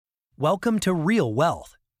Welcome to Real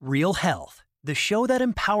Wealth, Real Health, the show that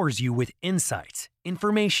empowers you with insights,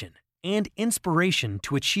 information, and inspiration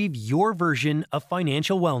to achieve your version of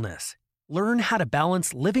financial wellness. Learn how to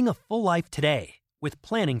balance living a full life today with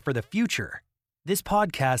planning for the future. This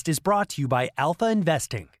podcast is brought to you by Alpha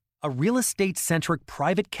Investing, a real estate-centric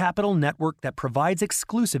private capital network that provides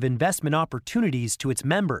exclusive investment opportunities to its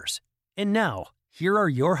members. And now, here are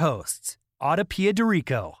your hosts, Ada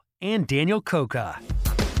Piederico and Daniel Coca.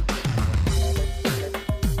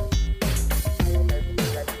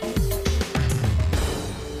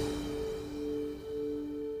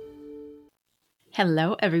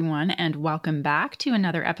 Hello, everyone, and welcome back to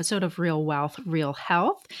another episode of Real Wealth, Real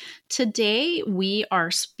Health. Today, we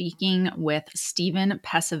are speaking with Steven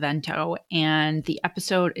Pesavento, and the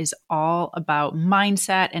episode is all about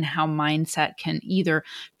mindset and how mindset can either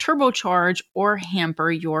turbocharge or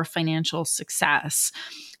hamper your financial success.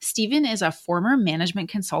 Steven is a former management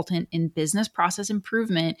consultant in business process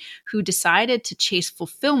improvement who decided to chase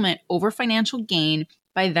fulfillment over financial gain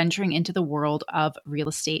by venturing into the world of real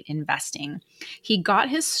estate investing. He got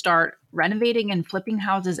his start renovating and flipping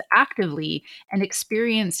houses actively and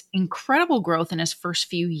experienced incredible growth in his first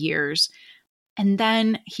few years. And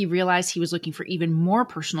then he realized he was looking for even more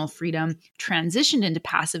personal freedom, transitioned into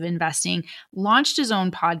passive investing, launched his own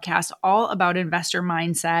podcast all about investor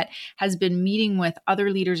mindset, has been meeting with other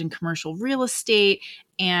leaders in commercial real estate,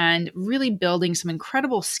 and really building some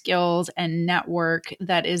incredible skills and network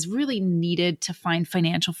that is really needed to find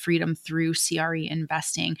financial freedom through CRE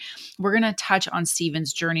investing. We're going to touch on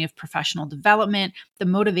Steven's journey of professional development, the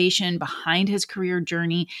motivation behind his career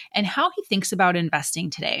journey, and how he thinks about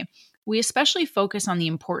investing today. We especially focus on the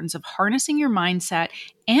importance of harnessing your mindset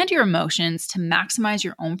and your emotions to maximize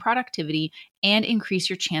your own productivity and increase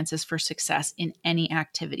your chances for success in any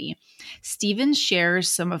activity. Steven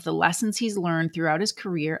shares some of the lessons he's learned throughout his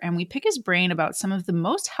career, and we pick his brain about some of the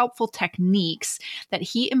most helpful techniques that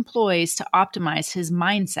he employs to optimize his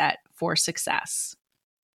mindset for success.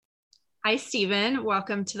 Hi, Steven.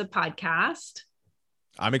 Welcome to the podcast.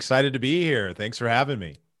 I'm excited to be here. Thanks for having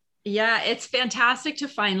me. Yeah, it's fantastic to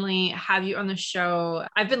finally have you on the show.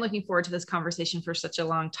 I've been looking forward to this conversation for such a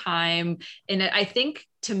long time. And I think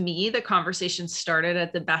to me, the conversation started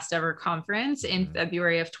at the Best Ever Conference in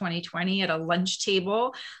February of 2020 at a lunch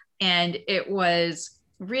table. And it was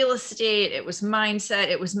real estate, it was mindset,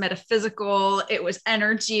 it was metaphysical, it was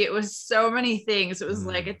energy, it was so many things. It was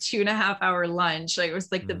like a 2.5-hour lunch. Like it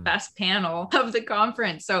was like the best panel of the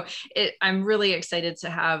conference. So I'm really excited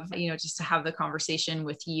to have, just to have the conversation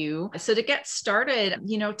with you. So to get started,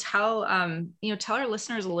 tell our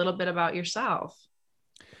listeners a little bit about yourself.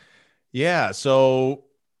 Yeah. So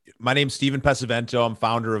my name's Steven Pesavento. I'm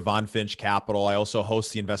founder of Von Finch Capital. I also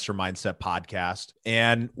host the Investor Mindset podcast.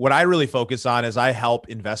 And what I really focus on is I help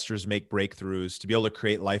investors make breakthroughs to be able to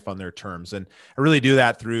create life on their terms. And I really do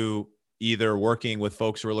that through either working with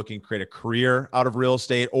folks who are looking to create a career out of real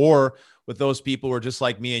estate, or with those people who are just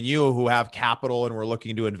like me and you who have capital and we're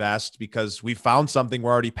looking to invest because we found something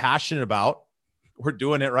we're already passionate about. We're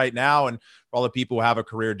doing it right now. And for all the people who have a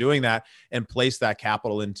career doing that, and place that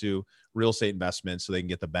capital into real estate investments so they can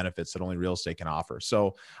get the benefits that only real estate can offer.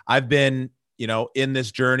 So I've been, in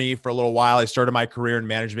this journey for a little while. I started my career in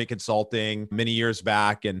management consulting many years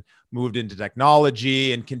back and moved into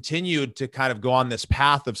technology and continued to kind of go on this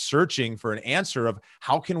path of searching for an answer of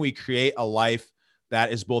how can we create a life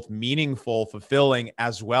that is both meaningful, fulfilling,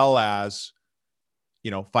 as well as,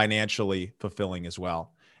 financially fulfilling as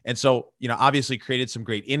well. And so, obviously created some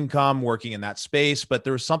great income working in that space, but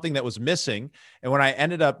there was something that was missing. And when I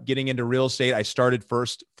ended up getting into real estate, I started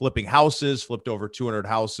first flipping houses, flipped over 200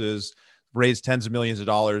 houses, raised tens of millions of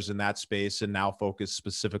dollars in that space, and now focus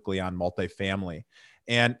specifically on multifamily.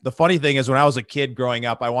 And the funny thing is, when I was a kid growing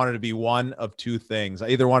up, I wanted to be one of two things. I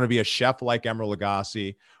either wanted to be a chef like Emeril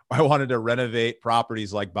Lagasse, or I wanted to renovate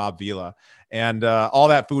properties like Bob Vila. And all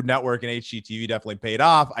that Food Network and HGTV definitely paid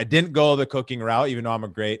off. I didn't go the cooking route, even though I'm a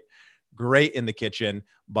great in the kitchen,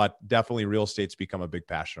 but definitely real estate's become a big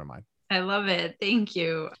passion of mine. I love it. Thank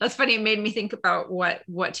you. That's funny. It made me think about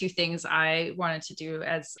what two things I wanted to do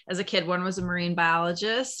as a kid. One was a marine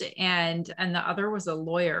biologist, and the other was a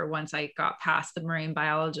lawyer once I got past the marine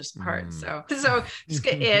biologist part. So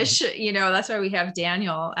ish, that's why we have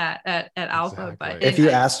Daniel at Alpha. Exactly. But if you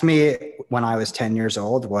asked me when I was 10 years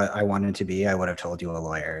old what I wanted to be, I would have told you a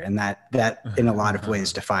lawyer. And that in a lot of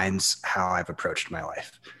ways defines how I've approached my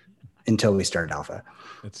life until we started Alpha.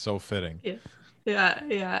 It's so fitting. Yeah.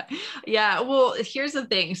 Yeah. Well, here's the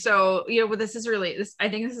thing. So, I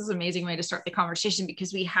think this is an amazing way to start the conversation,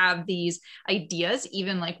 because we have these ideas,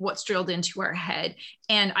 even like what's drilled into our head.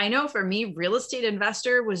 And I know for me, real estate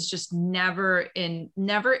investor was just never in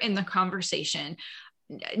the conversation.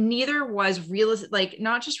 Neither was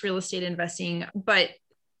not just real estate investing, but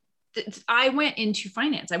I went into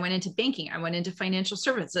finance. I went into banking. I went into financial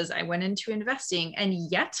services. I went into investing. And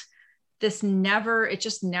yet it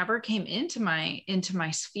just never came into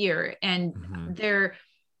my sphere. And there,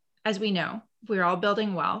 as we know, we're all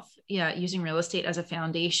building wealth, using real estate as a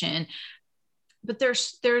foundation. But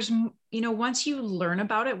there's once you learn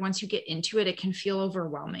about it, once you get into it, it can feel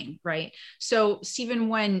overwhelming, right? So Stephen,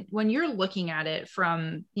 when you're looking at it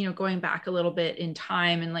from, going back a little bit in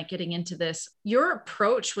time and like getting into this, your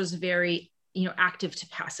approach was very, active to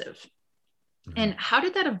passive. And how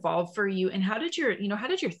did that evolve for you? And how did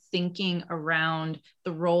your thinking around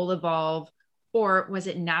the role evolve, or was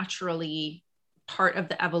it naturally part of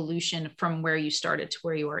the evolution from where you started to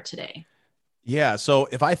where you are today? Yeah. So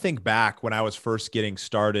if I think back when I was first getting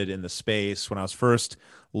started in the space, when I was first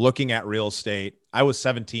looking at real estate, I was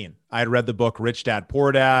 17. I had read the book Rich Dad,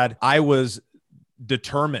 Poor Dad. I was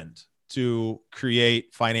determined to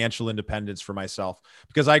create financial independence for myself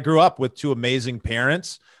because I grew up with two amazing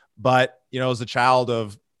parents, but as a child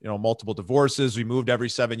of, multiple divorces, we moved every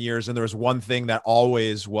 7 years. And there was one thing that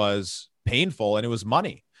always was painful, and it was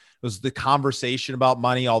money. It was the conversation about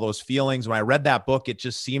money, all those feelings. When I read that book, it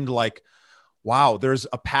just seemed like, wow, there's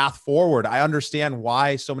a path forward. I understand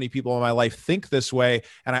why so many people in my life think this way.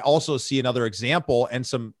 And I also see another example and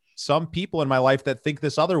some people in my life that think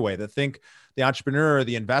this other way, that think the entrepreneur or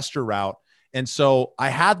the investor route. And so I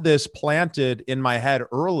had this planted in my head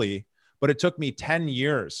early, but it took me 10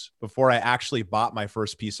 years before I actually bought my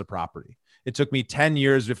first piece of property. It took me 10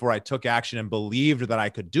 years before I took action and believed that I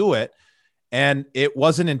could do it. And it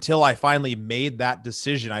wasn't until I finally made that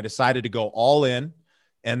decision, I decided to go all in,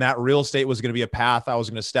 and that real estate was going to be a path I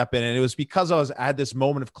was going to step in. And it was because I had this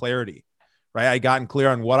moment of clarity, right? I gotten clear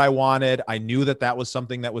on what I wanted. I knew that was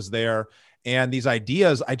something that was there. And these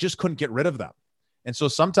ideas, I just couldn't get rid of them. And so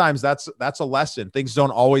sometimes that's a lesson. Things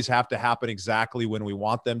don't always have to happen exactly when we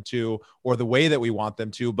want them to, or the way that we want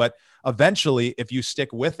them to. But eventually, if you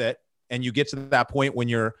stick with it and you get to that point when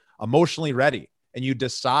you're emotionally ready and you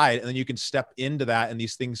decide, and then you can step into that, and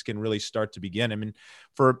these things can really start to begin. I mean,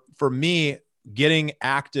 for me, getting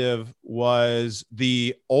active was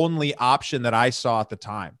the only option that I saw at the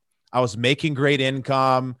time. I was making great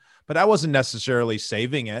income, but I wasn't necessarily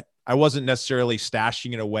saving it. I wasn't necessarily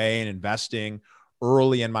stashing it away and investing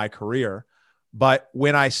early in my career. But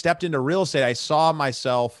when I stepped into real estate, I saw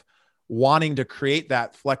myself wanting to create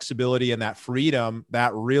that flexibility and that freedom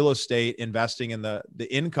that real estate investing and the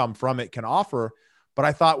income from it can offer. But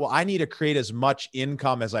I thought, well, I need to create as much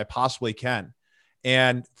income as I possibly can.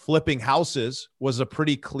 And flipping houses was a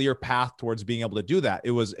pretty clear path towards being able to do that.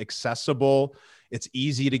 It was accessible. It's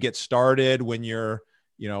easy to get started when you're,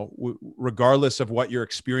 regardless of what your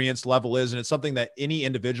experience level is. And it's something that any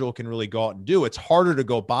individual can really go out and do. It's harder to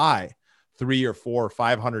go buy 3 or 4 or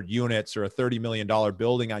 500 units or a $30 million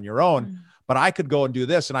building on your own. But I could go and do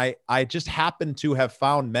this. And I just happened to have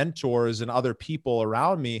found mentors and other people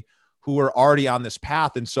around me who were already on this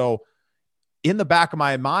path. And so in the back of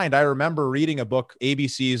my mind, I remember reading a book,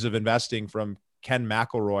 ABCs of Investing, from Ken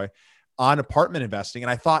McElroy on apartment investing.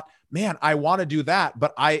 And I thought, man, I want to do that.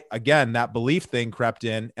 But again, that belief thing crept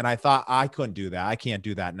in, and I thought I couldn't do that. I can't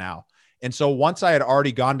do that now. And so once I had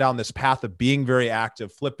already gone down this path of being very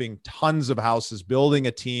active, flipping tons of houses, building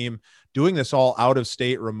a team, doing this all out of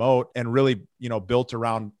state, remote, and really, built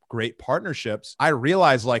around great partnerships, I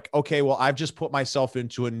realized okay, well, I've just put myself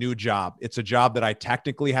into a new job. It's a job that I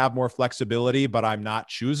technically have more flexibility, but I'm not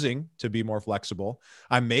choosing to be more flexible.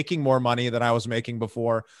 I'm making more money than I was making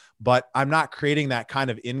before, but I'm not creating that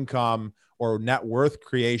kind of income or net worth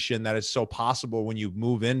creation that is so possible when you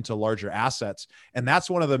move into larger assets. And that's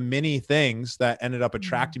one of the many things that ended up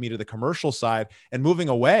attracting me to the commercial side and moving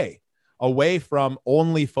away from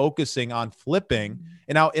only focusing on flipping.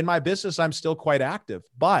 And now in my business, I'm still quite active,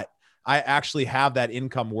 but I actually have that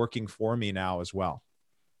income working for me now as well.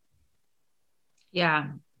 Yeah.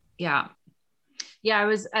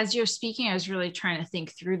 As you're speaking, I was really trying to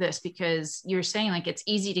think through this, because you're saying it's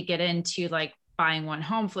easy to get into buying one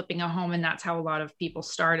home, flipping a home. And that's how a lot of people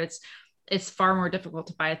start. It's far more difficult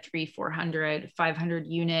to buy a 300, 400, 500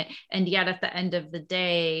 unit. And yet at the end of the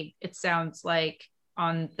day, it sounds like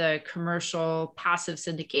on the commercial passive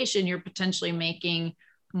syndication, you're potentially making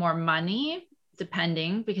more money,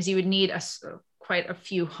 depending, because you would need quite a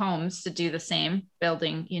few homes to do the same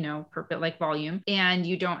building, per bit like volume, and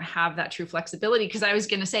you don't have that true flexibility. Because I was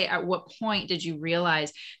going to say, at what point did you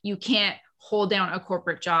realize you can't hold down a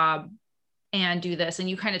corporate job and do this? And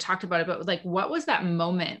you kind of talked about it, but like, what was that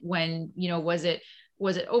moment when, was it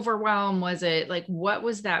overwhelm? Was it like, what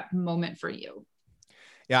was that moment for you?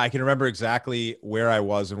 Yeah, I can remember exactly where I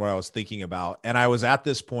was and what I was thinking about. And I was at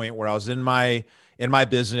this point where I was in my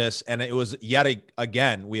business, and it was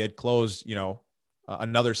again, we had closed,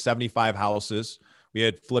 another 75 houses. We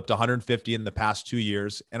had flipped 150 in the past 2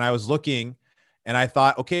 years. And I was looking and I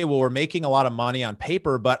thought, okay, well, we're making a lot of money on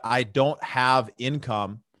paper, but I don't have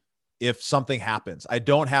income if something happens. I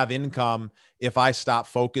don't have income if I stop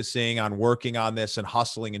focusing on working on this and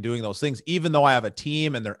hustling and doing those things, even though I have a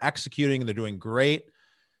team and they're executing and they're doing great.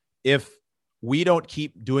 If we don't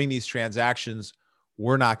keep doing these transactions,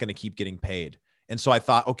 we're not going to keep getting paid. And so I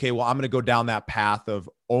thought, okay, well, I'm going to go down that path of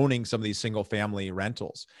owning some of these single family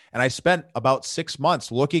rentals. And I spent about 6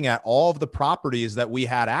 months looking at all of the properties that we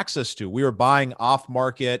had access to. We were buying off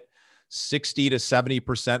market, 60 to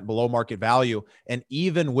 70% below market value. And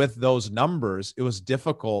even with those numbers, it was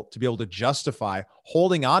difficult to be able to justify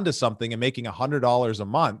holding on to something and making $100 a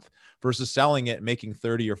month versus selling it and making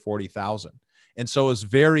 30 or 40,000. And so it was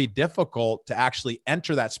very difficult to actually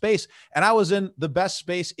enter that space. And I was in the best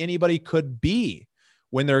space anybody could be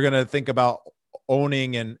when they're going to think about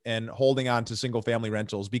owning and holding on to single family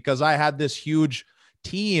rentals, because I had this huge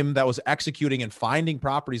team that was executing and finding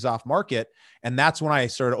properties off market. And that's when I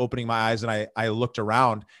started opening my eyes and I looked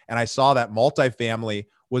around and I saw that multifamily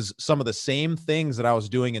was some of the same things that I was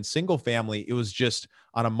doing in single family. It was just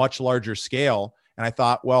on a much larger scale. And I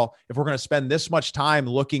thought, well, if we're going to spend this much time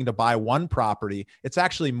looking to buy one property, it's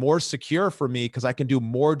actually more secure for me because I can do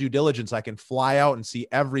more due diligence. I can fly out and see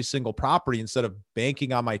every single property instead of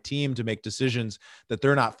banking on my team to make decisions that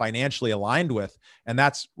they're not financially aligned with. And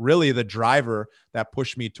that's really the driver that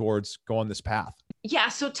pushed me towards going this path. Yeah.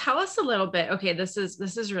 So tell us a little bit. Okay. This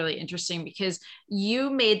is really interesting because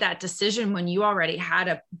you made that decision when you already had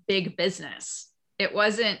a big business. It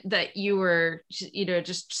wasn't that you were,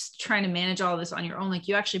 just trying to manage all of this on your own. Like,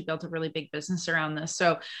 you actually built a really big business around this.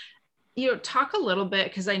 So, talk a little bit,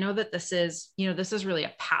 because I know that this is really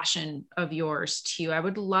a passion of yours too. I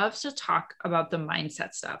would love to talk about the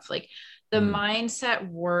mindset stuff, like the mindset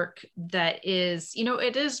work that is,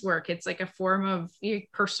 it is work. It's like a form of your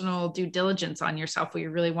personal due diligence on yourself where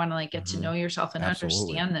you really want to like get to know yourself and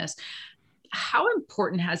understand this. How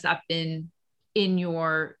important has that been in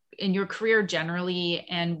your career generally?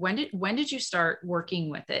 And when did you start working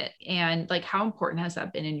with it? And like, how important has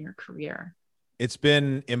that been in your career? It's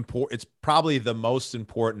been important. It's probably the most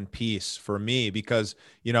important piece for me because,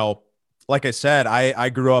 like I said, I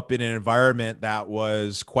grew up in an environment that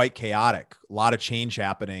was quite chaotic, a lot of change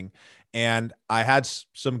happening. And I had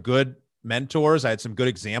some good mentors. I had some good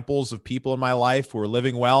examples of people in my life who were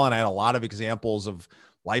living well. And I had a lot of examples of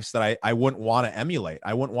lives that I wouldn't want to emulate.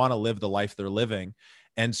 I wouldn't want to live the life they're living.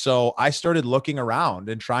 And so I started looking around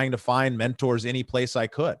and trying to find mentors any place I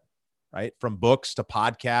could, right? From books to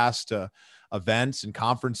podcasts to events and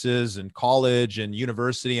conferences and college and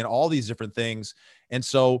university and all these different things. And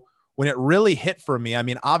so when it really hit for me, I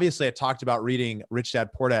mean, obviously I talked about reading Rich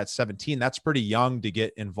Dad Poor Dad at 17. That's pretty young to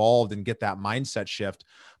get involved and get that mindset shift.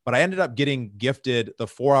 But I ended up getting gifted the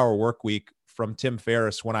 4-Hour Workweek from Tim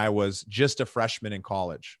Ferriss when I was just a freshman in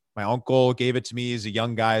college. My uncle gave it to me. He's a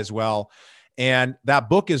young guy as well. And that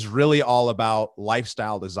book is really all about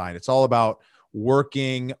lifestyle design. It's all about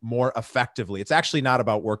working more effectively. It's actually not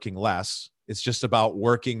about working less. It's just about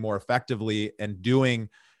working more effectively and doing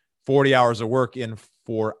 40 hours of work in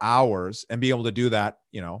 4 hours and being able to do that,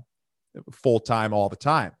 full time all the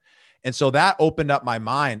time. And so that opened up my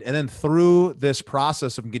mind. And then through this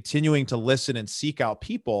process of continuing to listen and seek out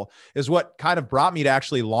people is what kind of brought me to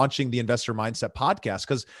actually launching the Investor Mindset podcast.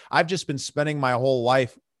 Because I've just been spending my whole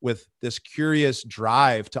life with this curious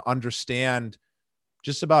drive to understand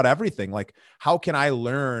just about everything. Like, how can I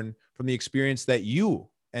learn from the experience that you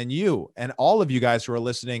and all of you guys who are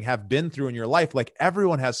listening have been through in your life? Like,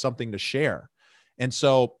 everyone has something to share. And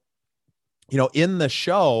so, in the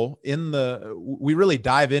show, we really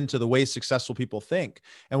dive into the way successful people think.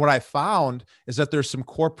 And what I found is that there's some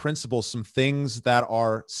core principles, some things that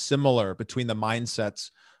are similar between the mindsets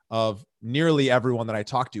of nearly everyone that I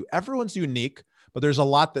talk to. Everyone's unique, but there's a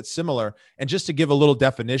lot that's similar. And just to give a little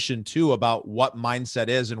definition too about what mindset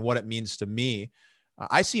is and what it means to me,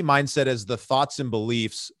 I see mindset as the thoughts and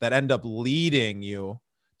beliefs that end up leading you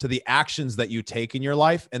to the actions that you take in your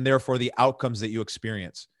life and therefore the outcomes that you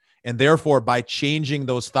experience. And therefore, by changing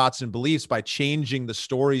those thoughts and beliefs, by changing the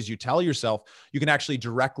stories you tell yourself, you can actually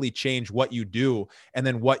directly change what you do and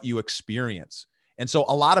then what you experience. And so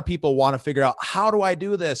a lot of people want to figure out, how do I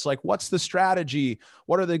do this? Like, what's the strategy?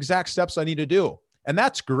 What are the exact steps I need to do? And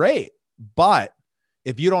that's great. But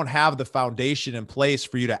if you don't have the foundation in place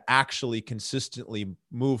for you to actually consistently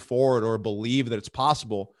move forward or believe that it's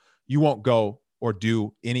possible, you won't go or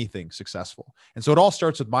do anything successful. And so it all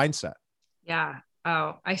starts with mindset. Yeah.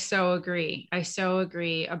 Oh, I so agree. I so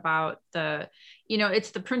agree about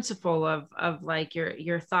it's the principle of like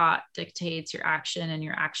your thought dictates your action, and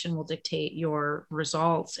your action will dictate your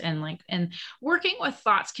results. And working with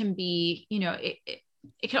thoughts can be,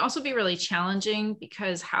 it can also be really challenging,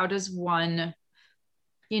 because how does one,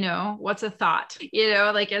 what's a thought,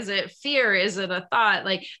 like, is it fear? Is it a thought?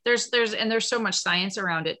 Like there's so much science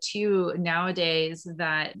around it too nowadays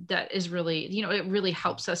that is really, it really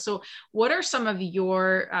helps us. So what are some of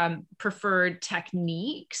your preferred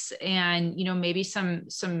techniques, and, maybe some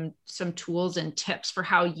tools and tips for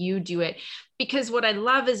how you do it? Because what I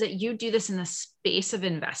love is that you do this in the space of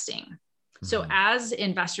investing. Mm-hmm. So as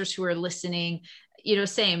investors who are listening,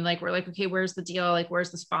 same, like, we're like, okay, where's the deal? Like,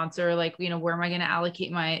 where's the sponsor? Like, where am I going to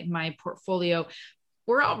allocate my portfolio?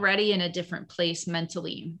 We're already in a different place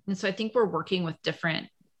mentally. And so I think we're working with different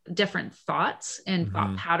thoughts and mm-hmm.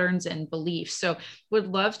 thought patterns and beliefs. So would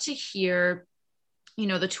love to hear,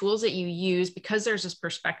 the tools that you use, because there's this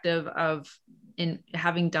perspective of in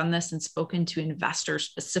having done this and spoken to investors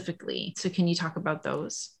specifically. So can you talk about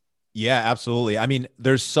those? Yeah, absolutely. I mean,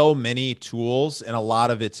 there's so many tools, and a lot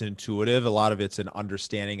of it's intuitive. A lot of it's an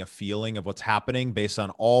understanding, a feeling of what's happening based on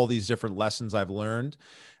all these different lessons I've learned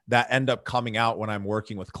that end up coming out when I'm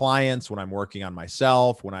working with clients, when I'm working on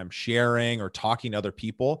myself, when I'm sharing or talking to other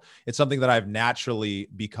people. It's something that I've naturally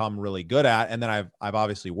become really good at. And then I've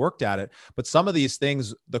obviously worked at it. But some of these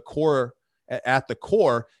things, at the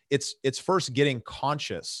core, it's first getting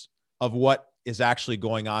conscious of what is actually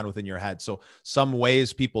going on within your head. So some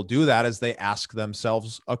ways people do that is they ask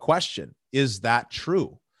themselves a question. Is that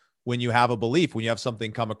true? When you have a belief, when you have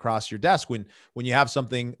something come across your desk, when you have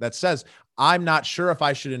something that says, I'm not sure if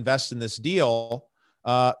I should invest in this deal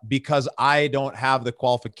because I don't have the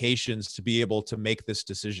qualifications to be able to make this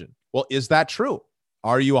decision. Well, is that true?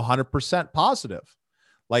 Are you 100% positive?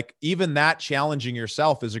 Like, even that challenging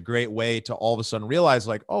yourself is a great way to all of a sudden realize,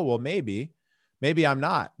 like, oh, well, maybe I'm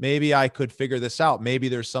not. Maybe I could figure this out. Maybe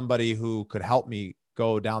there's somebody who could help me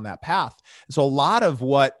go down that path. And so a lot of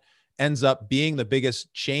what ends up being the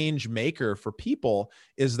biggest change maker for people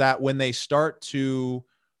is that when they start to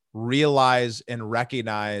realize and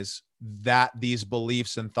recognize that these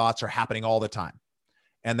beliefs and thoughts are happening all the time,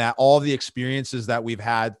 and that all the experiences that we've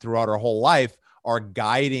had throughout our whole life are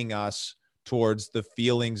guiding us towards the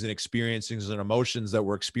feelings and experiences and emotions that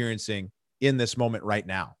we're experiencing in this moment right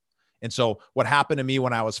now. And so what happened to me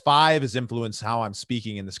when I was 5 has influenced how I'm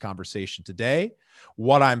speaking in this conversation today.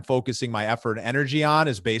 What I'm focusing my effort and energy on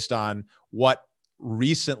is based on what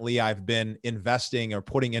recently I've been investing or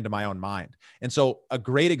putting into my own mind. And so a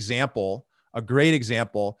great example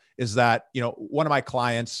is that, one of my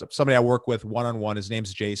clients, somebody I work with one-on-one, his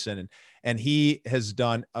name's Jason, and he has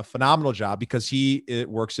done a phenomenal job because he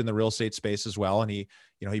works in the real estate space as well. And he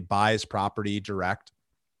buys property direct.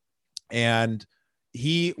 And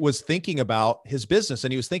he was thinking about his business,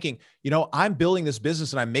 and he was thinking, I'm building this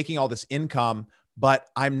business and I'm making all this income, but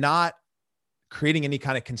I'm not creating any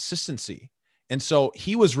kind of consistency. And so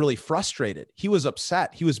he was really frustrated. He was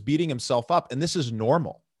upset. He was beating himself up. And this is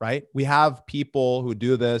normal, right? We have people who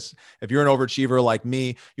do this. If you're an overachiever like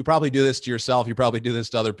me, you probably do this to yourself. You probably do this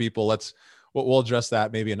to other people. We'll address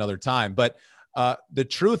that maybe another time. But the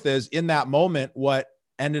truth is, in that moment, what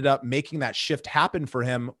ended up making that shift happen for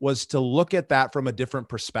him was to look at that from a different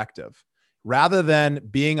perspective. Rather than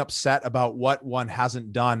being upset about what one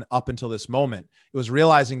hasn't done up until this moment, it was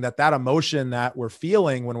realizing that emotion that we're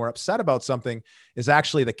feeling when we're upset about something is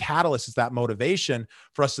actually the catalyst, is that motivation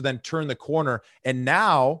for us to then turn the corner. And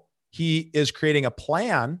now he is creating a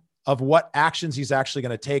plan of what actions he's actually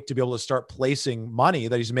going to take to be able to start placing money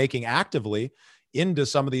that he's making actively into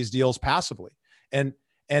some of these deals passively. And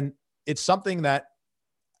it's something that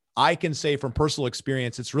I can say from personal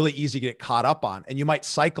experience, it's really easy to get caught up on, and you might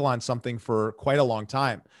cycle on something for quite a long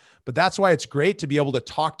time. But that's why it's great to be able to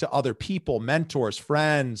talk to other people, mentors,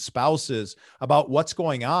 friends, spouses, about what's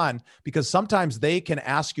going on, because sometimes they can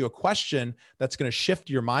ask you a question that's going to shift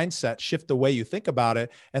your mindset, shift the way you think about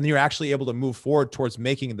it. And then you're actually able to move forward towards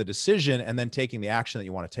making the decision and then taking the action that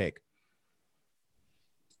you want to take.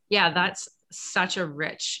 Yeah, such a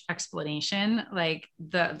rich explanation. Like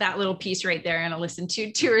that little piece right there, and I'll listen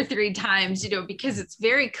to 2 or 3 times, because it's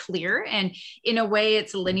very clear, and in a way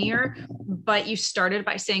it's linear, but you started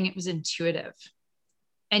by saying it was intuitive.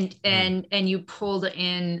 And you pulled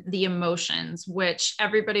in the emotions, which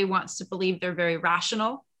everybody wants to believe they're very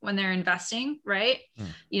rational when they're investing, right?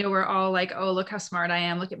 We're all like, oh, look how smart I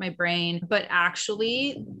am. Look at my brain. But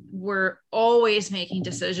actually, we're always making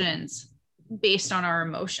decisions based on our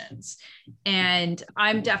emotions. And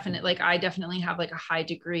I definitely have like a high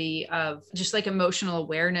degree of just like emotional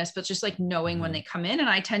awareness, but just like knowing when they come in. And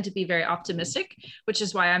I tend to be very optimistic, which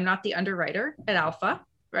is why I'm not the underwriter at Alpha.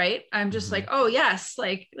 Right. I'm just like, oh yes,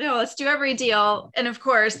 like, let's do every deal. And of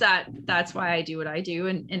course that's why I do what I do.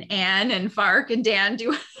 And Anne and Fark and Dan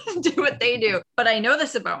do what they do. But I know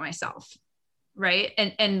this about myself. Right.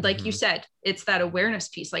 And like you said, it's that awareness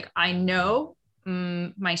piece. Like I know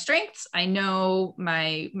my strengths, I know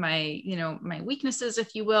my weaknesses,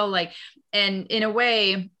 if you will, like, and in a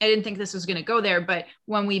way, I didn't think this was going to go there, but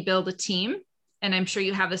when we build a team, and I'm sure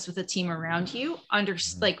you have this with a team around you,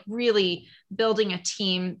 like really building a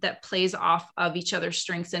team that plays off of each other's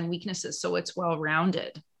strengths and weaknesses, so it's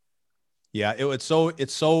well-rounded. Yeah, it's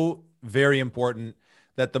so very important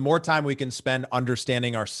that the more time we can spend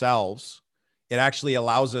understanding ourselves, it actually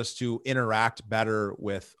allows us to interact better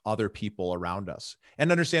with other people around us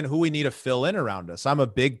and understand who we need to fill in around us. I'm a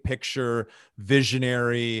big picture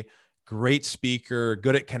visionary, great speaker,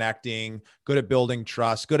 good at connecting, good at building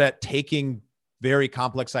trust, good at taking very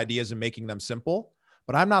complex ideas and making them simple.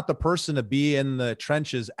 But I'm not the person to be in the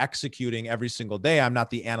trenches executing every single day. I'm not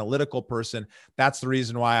the analytical person. That's the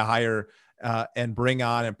reason why I hire and bring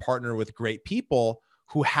on and partner with great people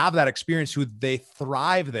who have that experience, who they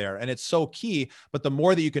thrive there. And it's so key. But the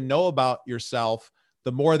more that you can know about yourself,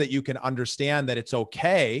 the more that you can understand that it's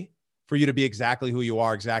okay for you to be exactly who you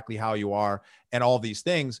are, exactly how you are, and all these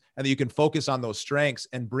things. And that you can focus on those strengths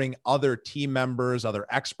and bring other team members, other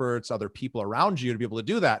experts, other people around you to be able to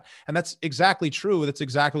do that. And that's exactly true. That's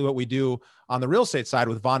exactly what we do on the real estate side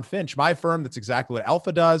with Von Finch, my firm. That's exactly what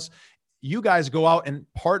Alpha does. You guys go out and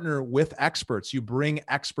partner with experts. You bring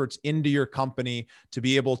experts into your company to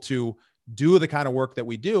be able to do the kind of work that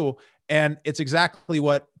we do. And it's exactly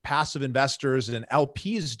what passive investors and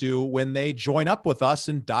LPs do when they join up with us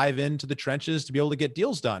and dive into the trenches to be able to get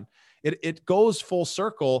deals done. It goes full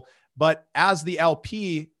circle, but as the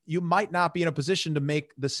LP, you might not be in a position to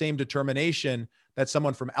make the same determination that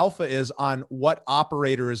someone from Alpha is on what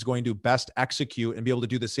operator is going to best execute and be able to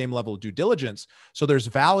do the same level of due diligence. So there's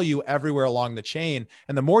value everywhere along the chain.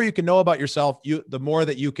 And the more you can know about yourself, the more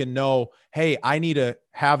that you can know, hey, I need to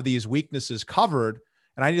have these weaknesses covered,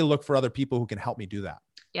 and I need to look for other people who can help me do that.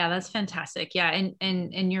 Yeah, that's fantastic. Yeah.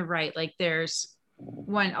 And you're right. Like there's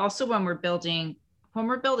when we're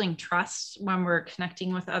building trust, when we're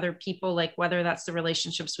connecting with other people, like whether that's the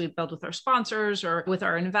relationships we build with our sponsors or with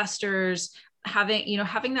our investors,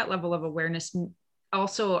 having that level of awareness.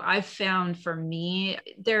 Also, I've found for me,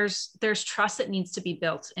 there's trust that needs to be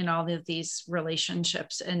built in all of these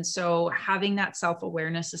relationships. And so having that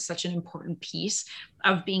self-awareness is such an important piece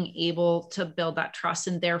of being able to build that trust,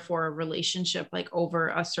 and therefore a relationship like over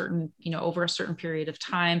a certain period of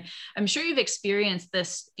time. I'm sure you've experienced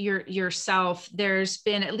this yourself. There's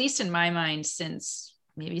been, at least in my mind, since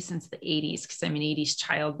the 80s, because I'm an 80s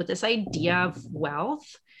child, but this idea of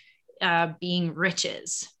wealth being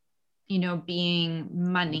riches, being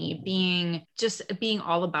money, being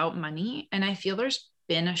all about money. And I feel there's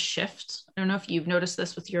been a shift. I don't know if you've noticed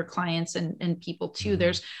this with your clients and people too.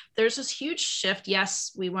 There's this huge shift.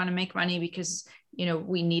 Yes, we want to make money because,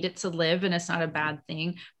 we need it to live, and it's not a bad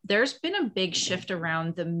thing. There's been a big shift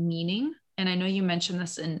around the meaning. And I know you mentioned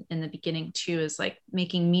this in the beginning too, is like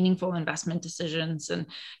making meaningful investment decisions. And,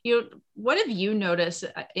 what have you noticed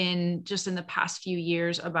in the past few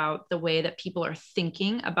years about the way that people are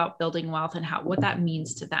thinking about building wealth and what that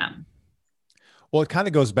means to them? Well, it kind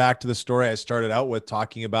of goes back to the story I started out with,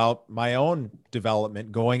 talking about my own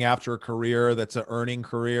development, going after a career that's an earning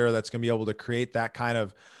career that's going to be able to create that kind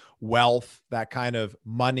of wealth, that kind of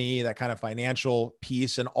money, that kind of financial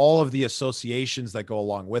piece, and all of the associations that go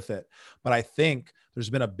along with it. But I think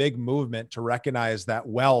there's been a big movement to recognize that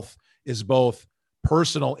wealth is both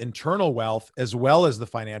personal, internal wealth, as well as the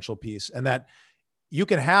financial piece, and that you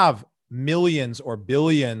can have millions or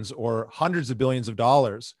billions or hundreds of billions of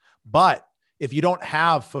dollars, but if you don't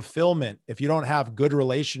have fulfillment, if you don't have good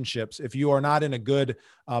relationships, if you are not in a good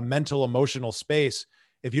mental, emotional space,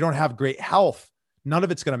 if you don't have great health, none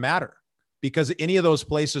of it's going to matter, because any of those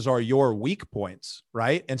places are your weak points,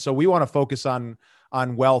 right? And so we want to focus on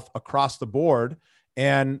wealth across the board.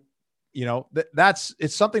 And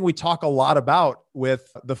it's something we talk a lot about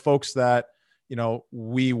with the folks that,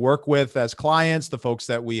 we work with as clients, the folks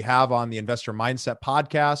that we have on the Investor Mindset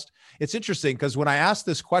podcast. It's interesting because when I ask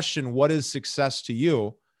this question, what is success to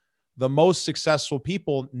you? The most successful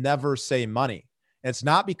people never say money. It's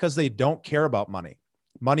not because they don't care about money.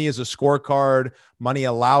 Money is a scorecard. Money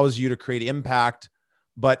allows you to create impact,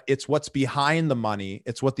 but it's what's behind the money.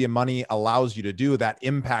 It's what the money allows you to do, that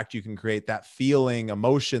impact you can create, that feeling,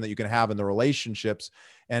 emotion that you can have in the relationships,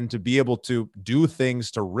 and to be able to do things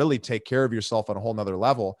to really take care of yourself on a whole nother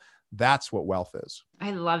level. That's what wealth is.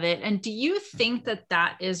 I love it. And do you think that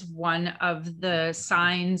that is one of the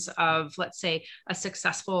signs of, let's say, a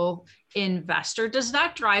successful investor? Does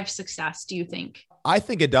that drive success, do you think? I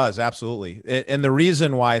think it does. Absolutely. And the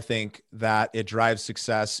reason why I think that it drives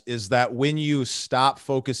success is that when you stop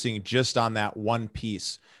focusing just on that one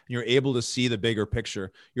piece, you're able to see the bigger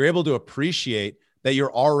picture. You're able to appreciate that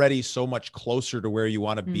you're already so much closer to where you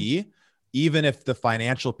want to be, even if the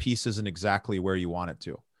financial piece isn't exactly where you want it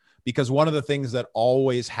to. Because one of the things that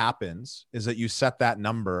always happens is that you set that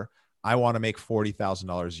number. I want to make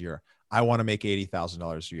 $40,000 a year. I want to make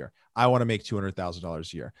 $80,000 a year. I want to make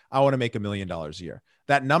 $200,000 a year. I want to make $1 million a year.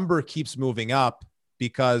 That number keeps moving up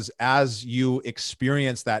because as you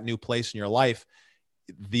experience that new place in your life,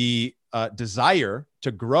 the desire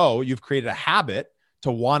to grow, you've created a habit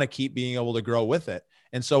to want to keep being able to grow with it.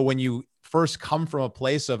 And so when you first come from a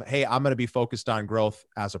place of, hey, I'm going to be focused on growth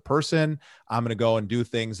as a person, I'm going to go and do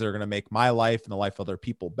things that are going to make my life and the life of other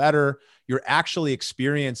people better, you're actually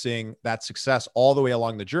experiencing that success all the way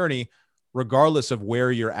along the journey, regardless of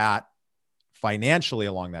where you're at financially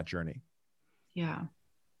along that journey. Yeah.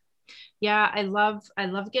 Yeah. I love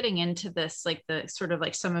getting into this, like the sort of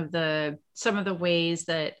like some of the ways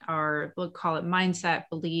that we'll call it mindset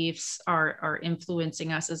beliefs are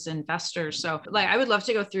influencing us as investors. So like, I would love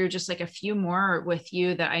to go through just like a few more with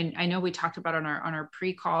you that I know we talked about on our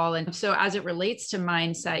pre-call. And so as it relates to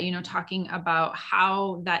mindset, talking about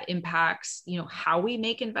how that impacts, how we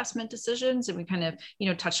make investment decisions. And we kind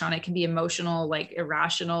of, touched on it can be emotional, like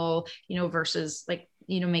irrational, versus like,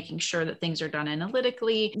 making sure that things are done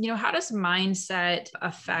analytically. How does mindset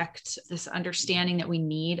affect this understanding that we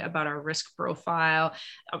need about our risk profile,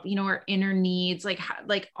 our inner needs, like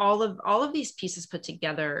all of these pieces put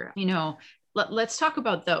together, let's talk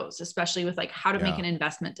about those, especially with like how to make an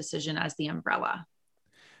investment decision as the umbrella.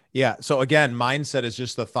 Yeah. So again, mindset is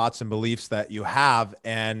just the thoughts and beliefs that you have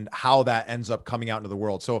and how that ends up coming out into the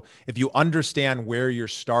world. So if you understand where you're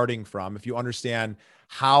starting from, if you understand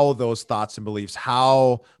how those thoughts and beliefs,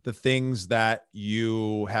 how the things that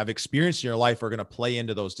you have experienced in your life are going to play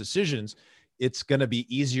into those decisions, it's going to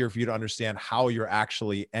be easier for you to understand how you're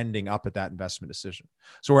actually ending up at that investment decision.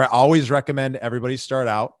 So where I always recommend everybody start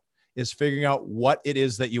out is figuring out what it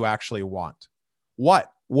is that you actually want.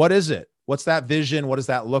 What is it? What's that vision? What does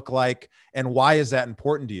that look like? And why is that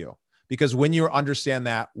important to you? Because when you understand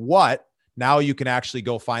that what, now you can actually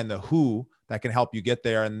go find the who that can help you get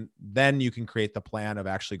there. And then you can create the plan of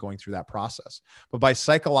actually going through that process. But by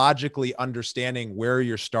psychologically understanding where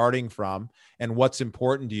you're starting from and what's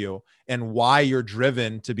important to you and why you're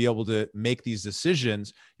driven to be able to make these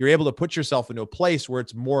decisions, you're able to put yourself into a place where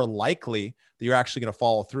it's more likely that you're actually going to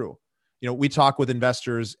follow through. We talk with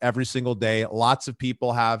investors every single day. Lots of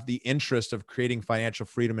people have the interest of creating financial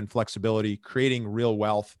freedom and flexibility, creating real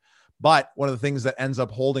wealth. But one of the things that ends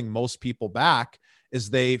up holding most people back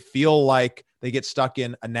is they feel like they get stuck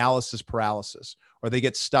in analysis paralysis, or they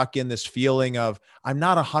get stuck in this feeling of, I'm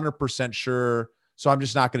not 100% sure, so I'm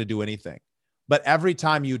just not going to do anything. But every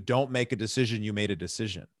time you don't make a decision, you made a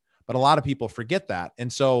decision. But a lot of people forget that.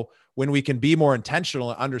 And so when we can be more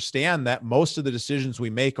intentional and understand that most of the decisions we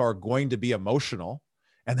make are going to be emotional,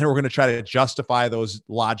 and then we're going to try to justify those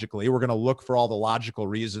logically, we're going to look for all the logical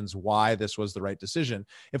reasons why this was the right decision.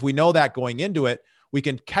 If we know that going into it, we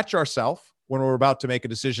can catch ourselves when we're about to make a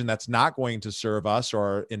decision that's not going to serve us or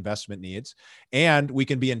our investment needs. And we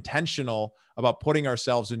can be intentional about putting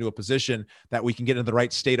ourselves into a position that we can get in the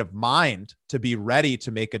right state of mind to be ready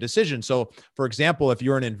to make a decision. So for example, if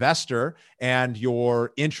you're an investor and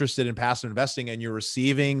you're interested in passive investing and you're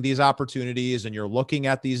receiving these opportunities and you're looking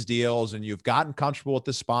at these deals and you've gotten comfortable with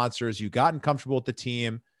the sponsors, you've gotten comfortable with the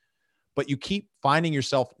team, but you keep finding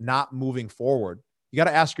yourself not moving forward, you got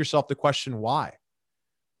to ask yourself the question, why?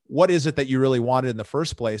 What is it that you really wanted in the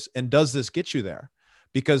first place? And does this get you there?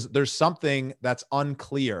 Because there's something that's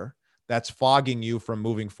unclear that's fogging you from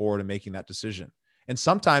moving forward and making that decision. And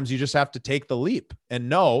sometimes you just have to take the leap and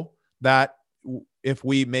know that if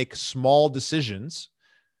we make small decisions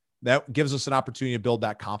that gives us an opportunity to build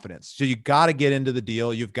that confidence. So you got to get into the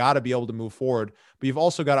deal. You've got to be able to move forward, but you've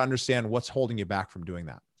also got to understand what's holding you back from doing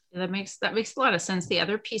that. That makes a lot of sense. The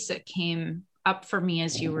other piece that came up for me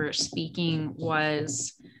as you were speaking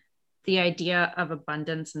was the idea of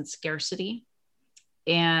abundance and scarcity,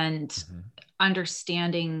 and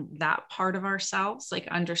understanding that part of ourselves, like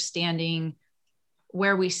understanding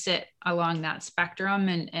where we sit along that spectrum,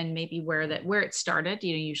 and maybe where it started,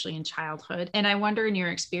 usually in childhood. And I wonder, in your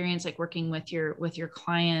experience, like working with your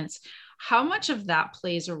clients, how much of that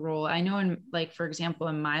plays a role? I know for example,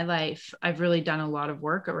 in my life, I've really done a lot of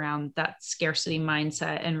work around that scarcity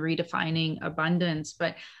mindset and redefining abundance.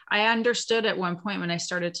 But I understood at one point when I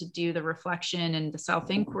started to do the reflection and the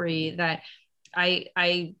self-inquiry that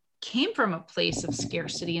I came from a place of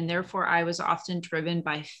scarcity, and therefore I was often driven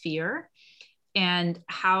by fear, and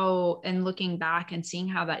looking back and seeing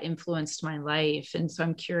how that influenced my life. And so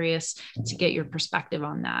I'm curious to get your perspective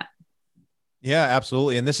on that. Yeah,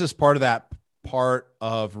 absolutely. And this is part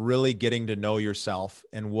of really getting to know yourself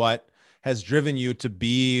and what has driven you to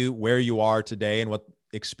be where you are today and what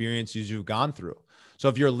experiences you've gone through. So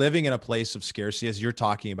if you're living in a place of scarcity, as you're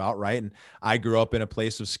talking about, right? And I grew up in a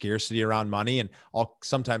place of scarcity around money, and I'll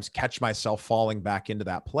sometimes catch myself falling back into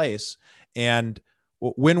that place. And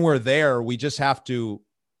when we're there, we just have to,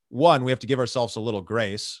 we have to give ourselves a little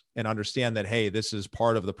grace and understand that, hey, this is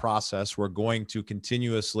part of the process. We're going to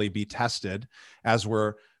continuously be tested as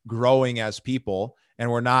we're growing as people, and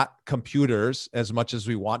we're not computers as much as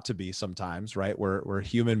we want to be sometimes, right? We're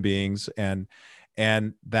human beings, and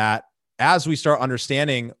that as we start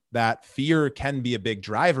understanding that fear can be a big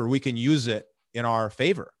driver, we can use it in our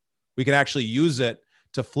favor. We can actually use it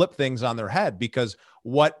to flip things on their head, because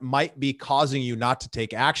what might be causing you not to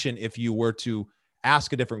take action, if you were to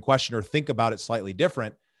ask a different question or think about it slightly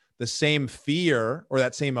different, the same fear or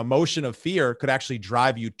that same emotion of fear could actually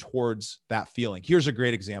drive you towards that feeling. Here's a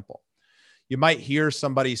great example. You might hear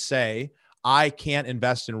somebody say, I can't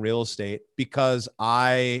invest in real estate because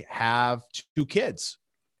I have 2 kids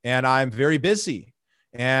and I'm very busy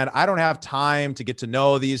and I don't have time to get to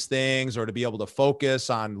know these things or to be able to focus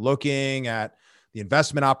on looking at the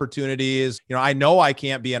investment opportunities. I know I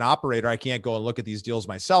can't be an operator. I can't go and look at these deals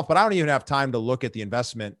myself, but I don't even have time to look at the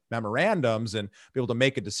investment memorandums and be able to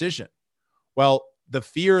make a decision. Well, the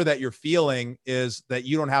fear that you're feeling is that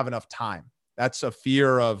you don't have enough time. That's a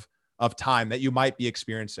fear of time that you might be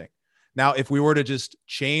experiencing. Now, if we were to just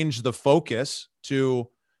change the focus to,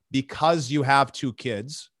 because you have 2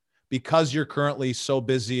 kids, because you're currently so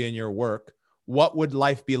busy in your work, what would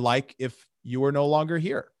life be like if you were no longer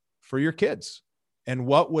here for your kids? And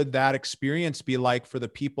what would that experience be like for the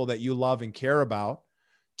people that you love and care about,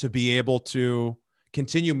 to be able to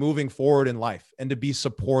continue moving forward in life and to be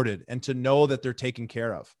supported and to know that they're taken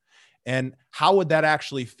care of? And how would that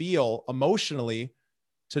actually feel emotionally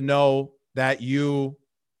to know that you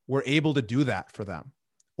were able to do that for them,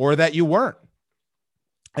 or that you weren't?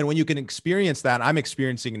 And when you can experience that, I'm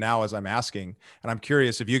experiencing now as I'm asking, and I'm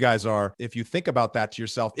curious if you guys are, if you think about that to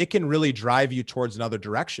yourself, it can really drive you towards another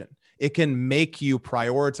direction. It can make you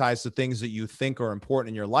prioritize the things that you think are important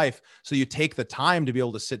in your life. So you take the time to be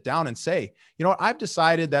able to sit down and say, you know what, I've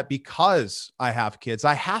decided that because I have kids,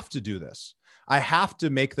 I have to do this. I have to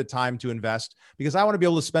make the time to invest because I want to be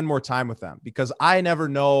able to spend more time with them, because I never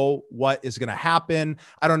know what is going to happen.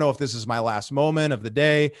 I don't know if this is my last moment of the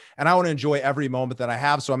day, and I want to enjoy every moment that I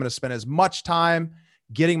have. So I'm going to spend as much time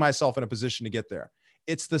getting myself in a position to get there.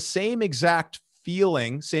 It's the same exact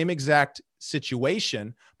feeling, same exact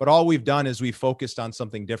situation, but all we've done is we focused on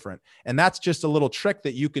something different. And that's just a little trick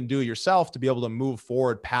that you can do yourself to be able to move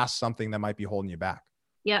forward past something that might be holding you back.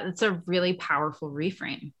 Yeah, it's a really powerful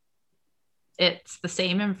reframe. It's the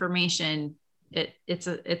same information. It's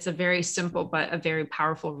a very simple, but a very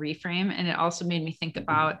powerful reframe. And it also made me think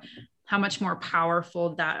about how much more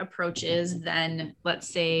powerful that approach is than, let's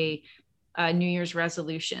say, New Year's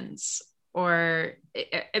resolutions. Or,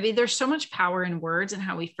 I mean, there's so much power in words and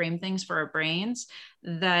how we frame things for our brains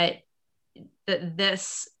that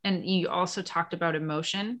this, and you also talked about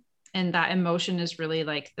emotion, and that emotion is really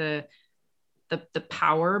like the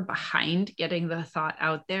power behind getting the thought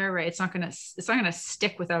out there, right? It's not going to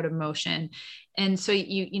stick without emotion. And so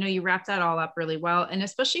you wrap that all up really well. And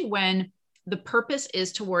especially when the purpose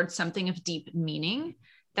is towards something of deep meaning,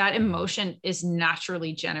 that emotion is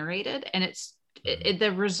naturally generated, and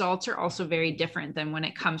the results are also very different than when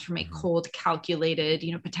it comes from a cold, calculated,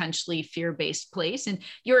 potentially fear-based place. And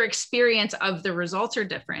your experience of the results are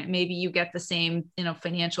different. Maybe you get the same,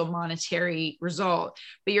 financial, monetary result,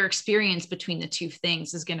 but your experience between the two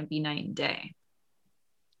things is going to be night and day.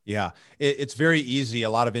 Yeah, it's very easy. A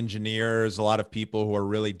lot of engineers, a lot of people who are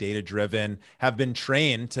really data driven have been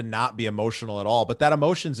trained to not be emotional at all, but that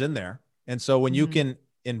emotion's in there. And so when you Mhm. can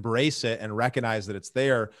embrace it and recognize that it's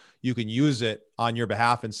there, you can use it on your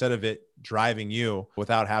behalf instead of it driving you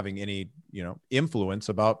without having any, influence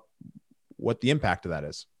about what the impact of that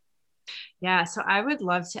is. Yeah, so I would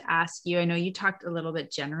love to ask you. I know you talked a little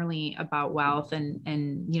bit generally about wealth and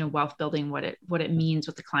wealth building, what it means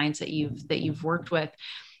with the clients that you've worked with.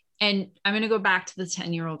 And I'm going to go back to the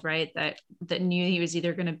 10-year-old, right? That knew he was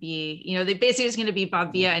either going to be, they basically was going to be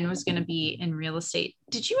Bob Villa and was going to be in real estate.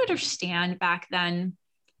 Did you understand back then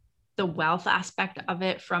the wealth aspect of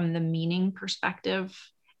it from the meaning perspective?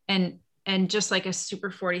 And just like a super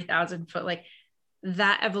 40,000 foot, like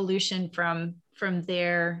that evolution from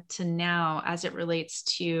there to now as it relates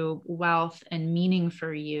to wealth and meaning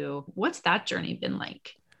for you, what's that journey been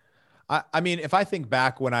like? I mean, if I think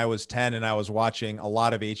back when I was 10 and I was watching a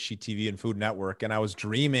lot of HGTV and Food Network, and I was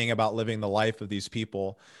dreaming about living the life of these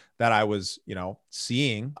people that I was,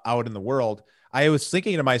 seeing out in the world, I was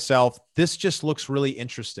thinking to myself, this just looks really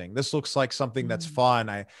interesting. This looks like something that's fun.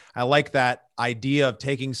 I like that idea of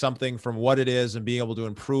taking something from what it is and being able to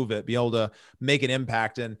improve it, be able to make an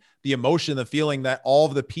impact, and the emotion, the feeling that all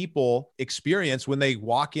of the people experience when they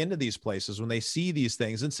walk into these places, when they see these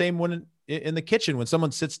things. And same when in the kitchen, when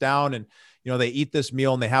someone sits down and, they eat this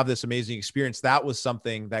meal and they have this amazing experience. That was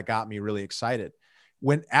something that got me really excited.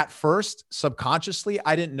 When at first, subconsciously,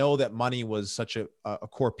 I didn't know that money was such a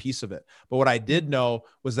core piece of it. But what I did know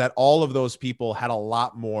was that all of those people had a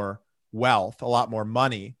lot more wealth, a lot more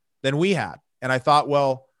money than we had. And I thought,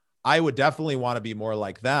 well, I would definitely want to be more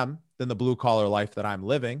like them than the blue collar life that I'm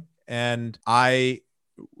living. And I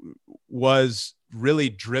was really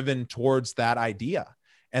driven towards that idea.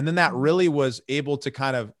 And then that really was able to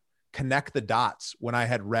kind of connect the dots when I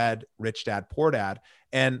had read Rich Dad, Poor Dad.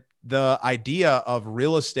 And the idea of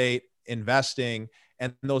real estate investing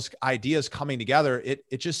and those ideas coming together,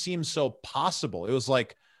 it just seems so possible. It was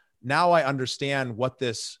like, now I understand what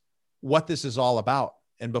this is all about.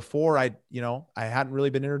 And before I hadn't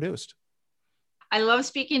really been introduced. I love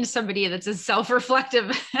speaking to somebody that's as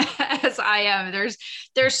self-reflective as I am.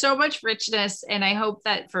 There's so much richness, and I hope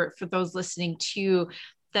that for those listening too,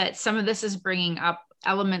 that some of this is bringing up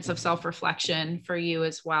elements of self-reflection for you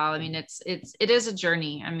as well. I mean, it is a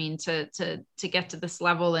journey. I mean, to get to this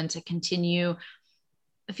level and to continue.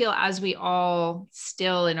 I feel as we all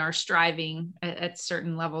still in our striving at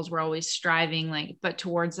certain levels, we're always striving but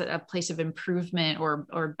towards a place of improvement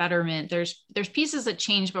or betterment. There's pieces that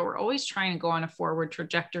change, but we're always trying to go on a forward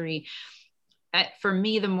trajectory. For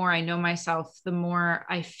me, the more I know myself, the more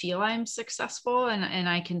I feel I'm successful, and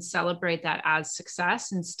I can celebrate that as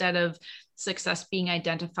success instead of success being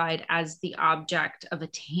identified as the object of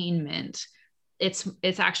attainment. It's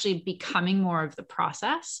actually becoming more of the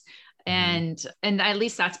process. And at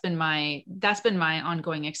least that's been my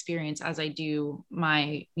ongoing experience as I do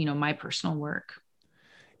my personal work.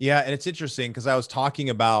 Yeah. And it's interesting because I was talking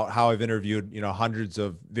about how I've interviewed, hundreds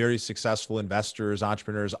of very successful investors,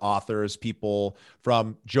 entrepreneurs, authors, people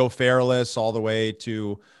from Joe Fairless all the way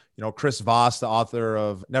to, Chris Voss, the author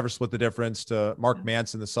of Never Split the Difference, to Mark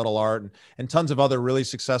Manson, The Subtle Art, and tons of other really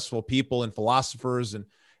successful people and philosophers and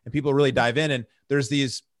people really dive in. And there's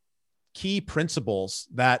these key principles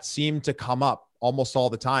that seem to come up almost all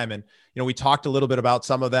the time. And, we talked a little bit about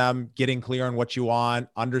some of them: getting clear on what you want,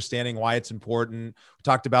 understanding why it's important. We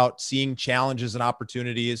talked about seeing challenges and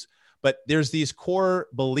opportunities, but there's these core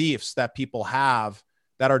beliefs that people have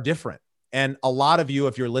that are different. And a lot of you,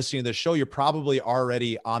 if you're listening to this show, you're probably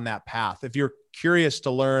already on that path. If you're curious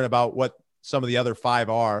to learn about what some of the other 5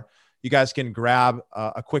 are, you guys can grab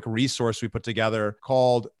a quick resource we put together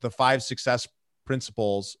called The 5 Success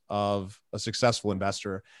Principles of a Successful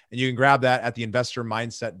Investor. And you can grab that at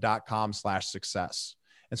theinvestormindset.com/success.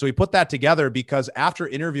 And so we put that together because after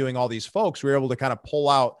interviewing all these folks, we were able to kind of pull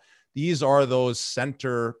out, these are those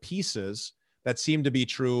center pieces that seem to be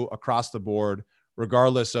true across the board,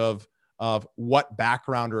 regardless of what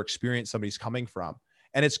background or experience somebody's coming from.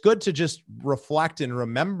 And it's good to just reflect and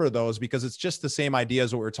remember those, because it's just the same idea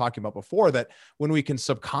as what we were talking about before, that when we can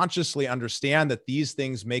subconsciously understand that these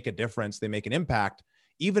things make a difference, they make an impact,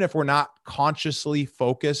 even if we're not consciously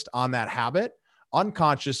focused on that habit,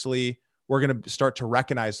 unconsciously, we're going to start to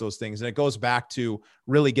recognize those things. And it goes back to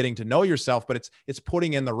really getting to know yourself, but it's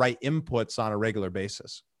putting in the right inputs on a regular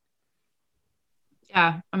basis.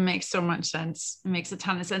 Yeah, it makes so much sense. It makes a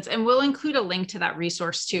ton of sense. And we'll include a link to that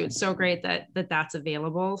resource too. It's so great that that's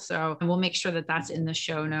available. So we'll make sure that that's in the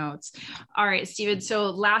show notes. All right, Stephen. So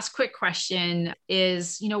last quick question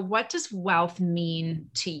is, what does wealth mean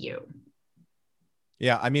to you?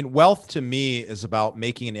 Yeah. I mean, wealth to me is about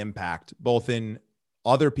making an impact, both in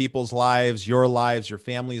other people's lives, your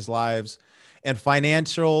family's lives. And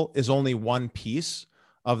financial is only one piece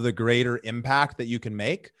of the greater impact that you can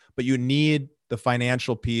make, but you need the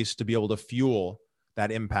financial piece to be able to fuel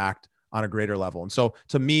that impact on a greater level. And so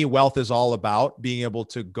to me, wealth is all about being able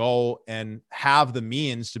to go and have the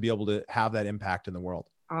means to be able to have that impact in the world.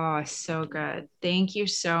 Oh, so good. Thank you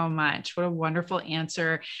so much. What a wonderful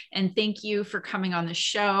answer. And thank you for coming on the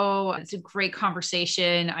show. It's a great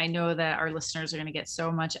conversation. I know that our listeners are going to get so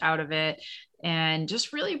much out of it, and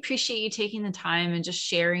just really appreciate you taking the time and just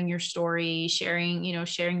sharing your story, sharing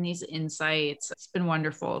these insights. It's been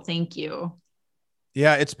wonderful. Thank you.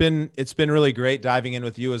 Yeah, it's been really great diving in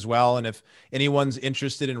with you as well. And if anyone's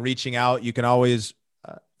interested in reaching out, you can always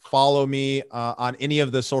follow me on any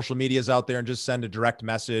of the social medias out there and just send a direct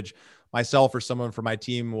message. Myself or someone from my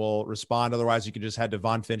team will respond. Otherwise, you can just head to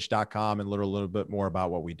vonfinch.com and learn a little bit more about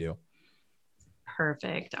what we do.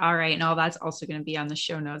 Perfect. All right. And all that's also going to be on the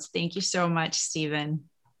show notes. Thank you so much, Stephen.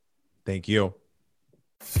 Thank you.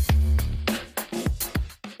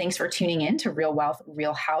 Thanks for tuning in to Real Wealth,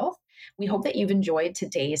 Real Health. We hope that you've enjoyed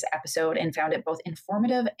today's episode and found it both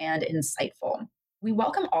informative and insightful. We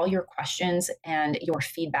welcome all your questions and your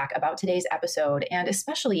feedback about today's episode, and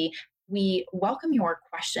especially we welcome your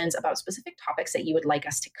questions about specific topics that you would like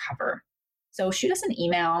us to cover. So shoot us an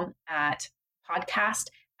email at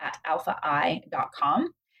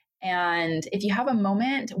podcast@alphai.com. And if you have a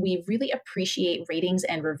moment, we really appreciate ratings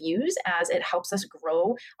and reviews, as it helps us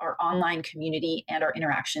grow our online community and our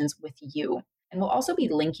interactions with you. And we'll also be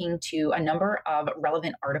linking to a number of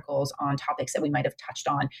relevant articles on topics that we might have touched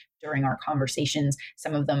on during our conversations.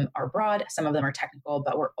 Some of them are broad, some of them are technical,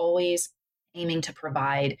 but we're always aiming to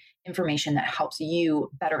provide information that helps you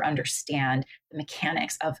better understand the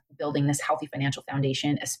mechanics of building this healthy financial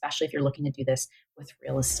foundation, especially if you're looking to do this with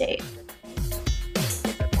real estate.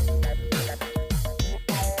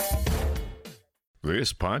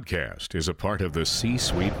 This podcast is a part of the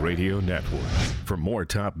C-Suite Radio Network. For more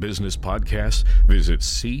top business podcasts, visit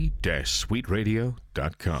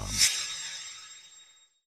c-suiteradio.com.